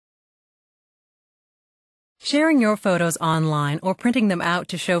Sharing your photos online or printing them out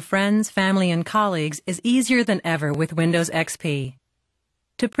to show friends, family, and colleagues is easier than ever with Windows XP.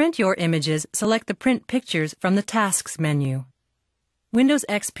 To print your images, select the Print Pictures from the Tasks menu. Windows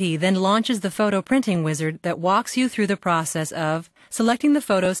XP then launches the photo printing wizard that walks you through the process of selecting the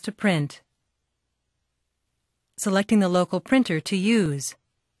photos to print, selecting the local printer to use,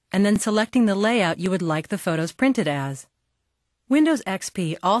 and then selecting the layout you would like the photos printed as. Windows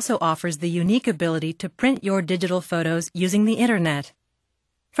XP also offers the unique ability to print your digital photos using the Internet.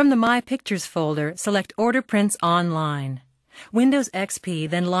 From the My Pictures folder, select Order Prints Online. Windows XP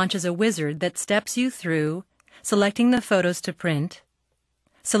then launches a wizard that steps you through selecting the photos to print,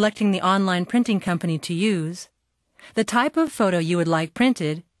 selecting the online printing company to use, the type of photo you would like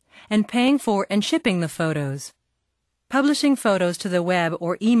printed, and paying for and shipping the photos. Publishing photos to the web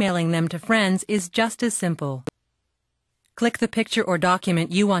or emailing them to friends is just as simple. Click the picture or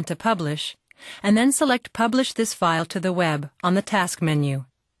document you want to publish, and then select Publish this file to the web on the Task menu.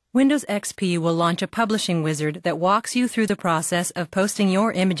 Windows XP will launch a publishing wizard that walks you through the process of posting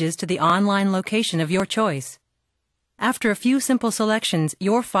your images to the online location of your choice. After a few simple selections,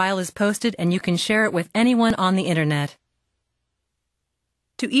 your file is posted and you can share it with anyone on the Internet.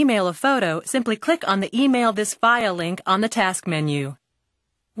 To email a photo, simply click on the Email this file link on the Task menu.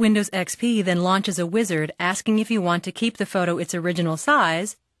 Windows XP then launches a wizard asking if you want to keep the photo its original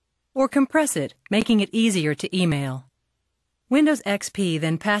size or compress it, making it easier to email. Windows XP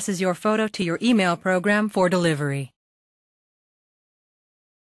then passes your photo to your email program for delivery.